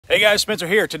Hey guys, Spencer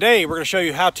here. Today we're going to show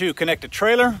you how to connect a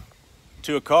trailer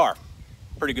to a car.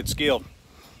 Pretty good skill,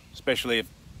 especially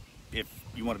if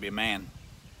you want to be a man.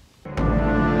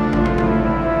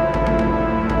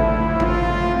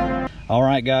 All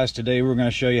right guys, today we're going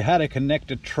to show you how to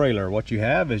connect a trailer. What you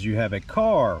have is you have a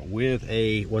car with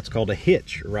what's called a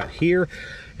hitch right here,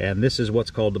 and this is what's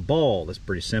called the ball. That's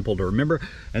pretty simple to remember.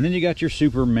 And then you got your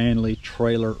super manly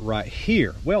trailer right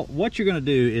here. Well, what you're going to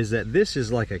do is that this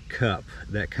is like a cup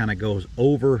that kind of goes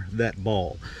over that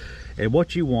ball. And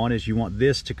what you want is you want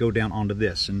this to go down onto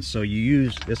this. And so you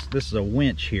use this is a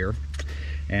winch here,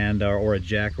 and or a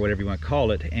jack or whatever you want to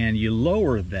call it, and you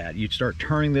lower that. You start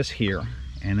turning this here,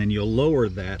 and then you'll lower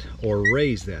that or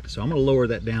raise that. So I'm going to lower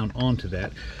that down onto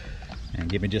that, and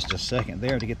give me just a second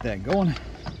there to get that going.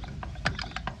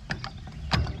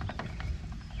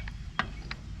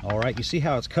 All right, you see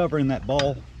how it's covering that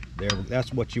ball there?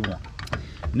 That's what you want.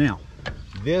 Now,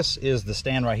 this is the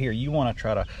stand right here. You want to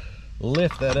try to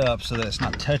lift that up so that it's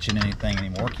not touching anything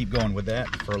anymore. Keep going with that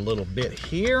for a little bit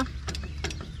here.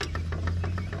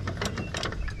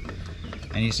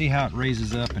 And you see how it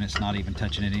raises up and it's not even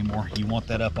touching it anymore. You want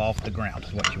that up off the ground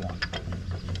is what you want.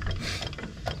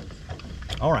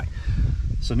 All right,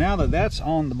 so now that that's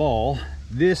on the ball,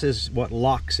 this is what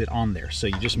locks it on there. So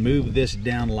you just move this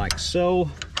down like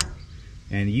so,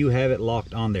 and you have it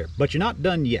locked on there. But you're not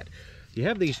done yet. You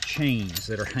have these chains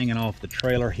that are hanging off the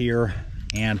trailer here,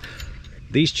 and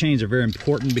these chains are very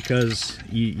important because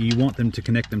you want them to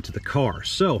connect them to the car.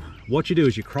 So what you do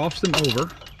is you cross them over,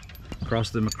 cross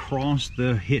them across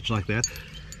the hitch like that.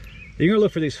 You're gonna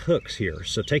look for these hooks here.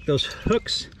 So take those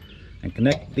hooks and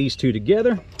connect these two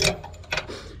together.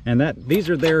 And these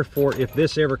are there for if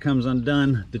this ever comes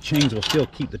undone, the chains will still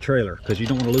keep the trailer, because you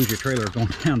don't want to lose your trailer going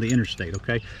down the interstate,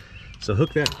 okay? So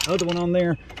hook that other one on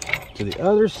there to the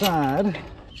other side,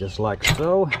 just like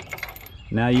so.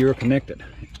 Now you're connected.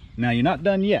 Now you're not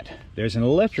done yet. There's an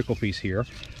electrical piece here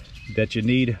that you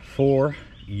need for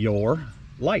your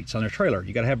lights on your trailer.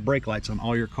 You got to have brake lights on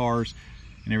all your cars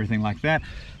and everything like that.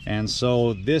 And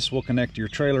so this will connect your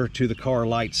trailer to the car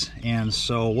lights. And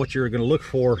so what you're going to look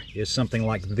for is something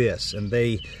like this. And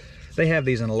they have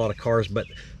these in a lot of cars, but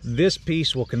this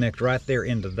piece will connect right there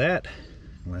into that.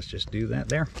 Let's just do that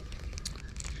there.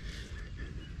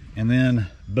 And then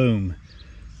boom,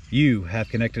 you have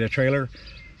connected a trailer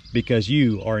because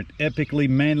you are an epically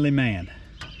manly man.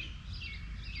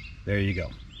 There you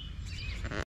go.